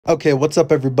Okay, what's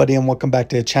up everybody and welcome back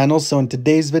to the channel. So in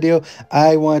today's video,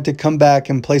 I wanted to come back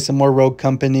and play some more Rogue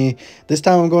Company. This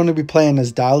time I'm going to be playing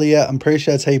as Dahlia. I'm pretty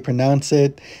sure that's how you pronounce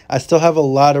it. I still have a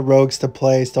lot of rogues to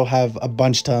play, still have a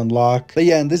bunch to unlock. But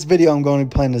yeah, in this video I'm going to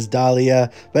be playing as Dahlia.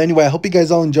 But anyway, I hope you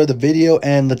guys all enjoyed the video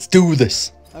and let's do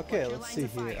this. Okay, let's see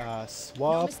here.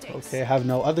 Swap. Okay, I have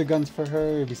no other guns for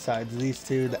her besides these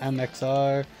two, the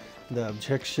MXR, the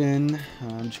Objection.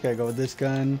 I'm just gonna go with this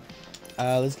gun.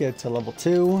 Let's get to level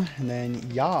 2, and then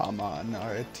yeah, man.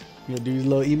 Alright, you gonna do your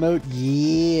little emote?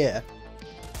 Yeah.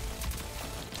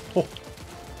 Oh.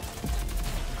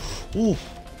 Ooh.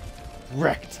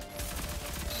 Wrecked.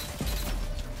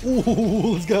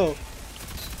 Ooh, let's go.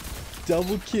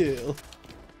 Double kill.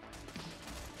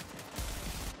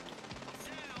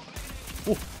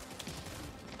 Ooh.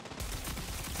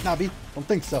 Nah, B. Don't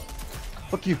think so.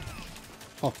 Fuck you.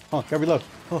 Oh, gotta reload.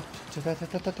 Oh.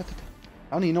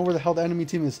 I don't even know where the hell the enemy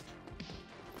team is.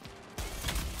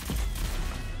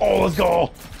 Oh, let's go!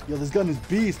 Yo, this gun is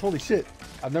beast. Holy shit.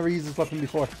 I've never used this weapon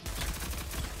before.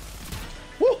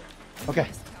 Woo! Okay.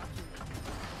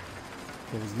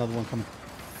 There's another one coming.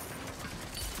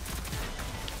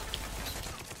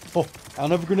 Oh, I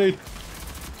don't have a grenade.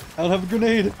 I don't have a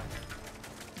grenade.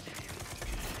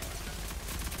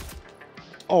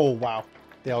 Oh, wow.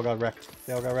 They all got wrecked.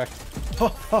 They all got wrecked. Oh,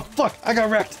 fuck. I got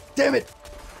wrecked. Damn it.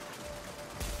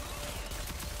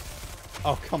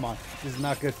 Oh, come on. This is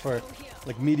not good for,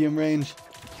 like, medium range.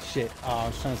 Shit. Oh, I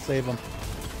was trying to save him.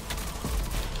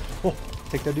 Oh,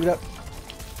 take that dude out.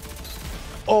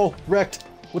 Oh, wrecked.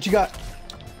 What you got?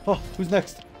 Oh, who's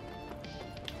next?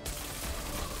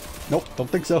 Nope, don't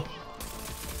think so.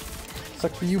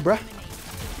 Sucks for you, bruh.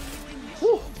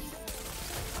 Woo.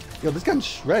 Yo, this gun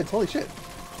shreds. Holy shit.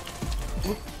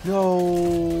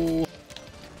 No.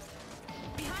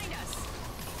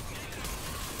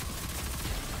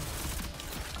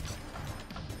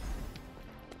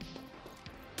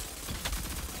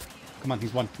 Come on,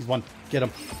 he's one. He's one. Get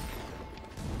him.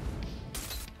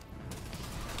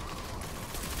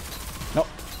 Nope.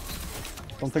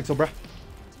 Don't think so, bruh.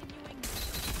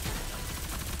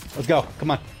 Let's go.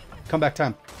 Come on. Comeback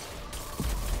time.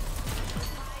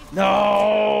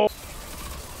 No!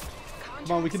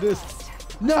 Come on, we can do this.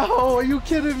 No! Are you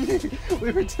kidding me?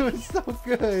 We were doing so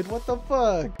good. What the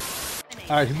fuck?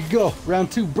 Alright, here we go.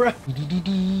 Round 2, bruh.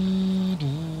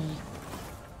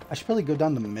 I should probably go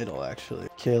down the middle, actually.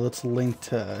 Okay, let's link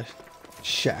to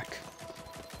Shack.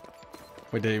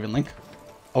 Wait, did it even link?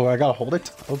 Oh, I gotta hold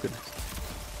it? Oh, goodness.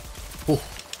 Oh,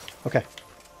 okay.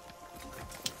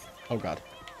 Oh, God.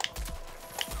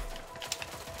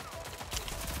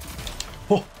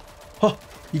 Oh, oh,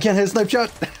 you can't hit a snipe shot.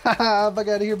 Haha, fuck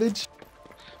out of here, bitch.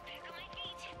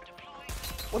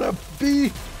 What up,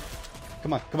 B?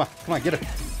 Come on, come on, come on, get her.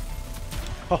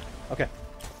 Oh, okay.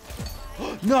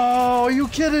 No, are you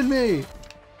kidding me?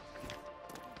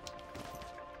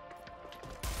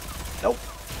 Nope.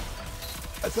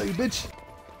 I saw you, bitch.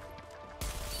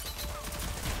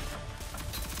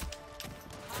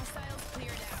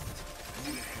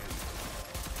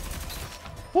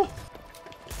 Woo.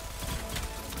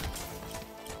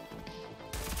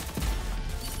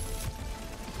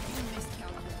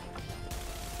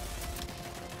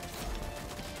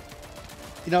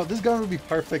 You know, this gun would be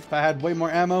perfect if I had way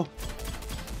more ammo.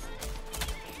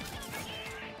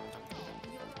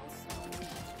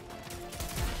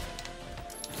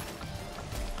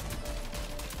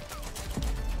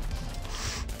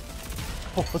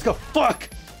 Oh, let's go. Fuck!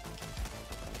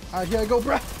 Alright, here I go,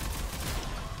 bruh.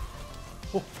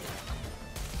 Oh.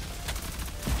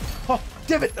 Oh,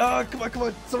 damn it! Come on, come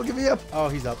on. Someone get me up. Oh,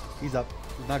 he's up. He's up.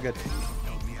 He's not good.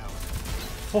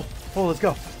 Oh, let's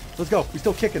go. Let's go. We're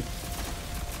still kicking.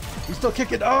 We're still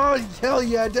kicking. Oh, hell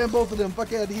yeah. Damn both of them.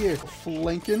 Fuck out of here.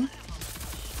 Flanking.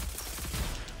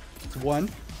 It's 1.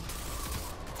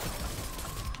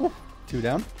 Woo. 2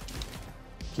 down.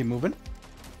 Keep moving.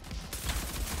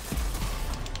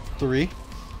 3.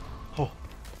 Oh,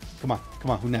 come on, come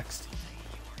on. Who next?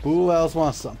 Who else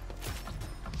wants some?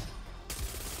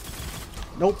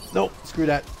 Nope, nope. Screw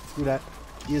that. Screw that.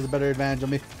 He has a better advantage on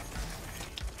me.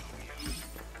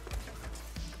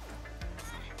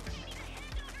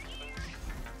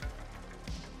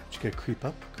 Just gonna creep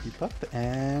up,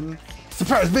 and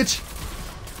surprise, bitch!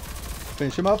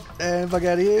 Finish him up, and fuck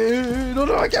out of here.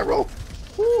 No, I can't roll.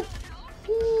 Woo.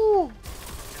 Woo.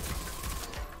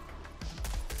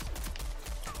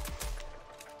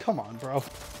 Come on, bro.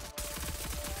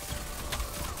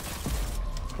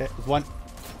 Okay, 1.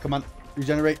 Come on.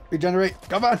 Regenerate. Regenerate.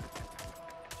 Come on.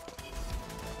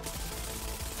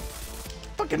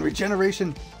 Fucking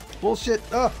regeneration. Bullshit.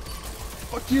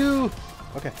 Fuck you.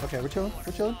 Okay, okay, we're chilling.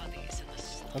 We're chilling.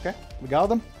 Okay, we got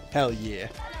them. Hell yeah.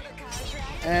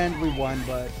 And we won,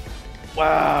 but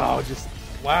wow, just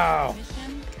wow.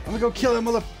 I'm gonna go kill that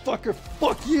motherfucker.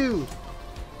 Fuck you,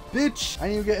 bitch. I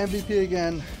need to get MVP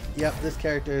again. Yep, this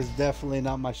character is definitely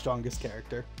not my strongest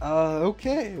character.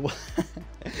 Okay.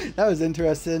 That was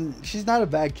interesting. She's not a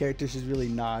bad character. She's really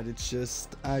not. It's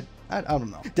just, I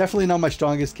don't know. Definitely not my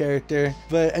strongest character.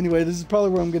 But anyway, this is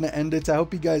probably where I'm going to end it. I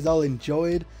hope you guys all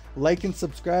enjoyed. Like and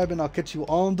subscribe, and I'll catch you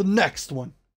all in the next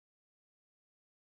one.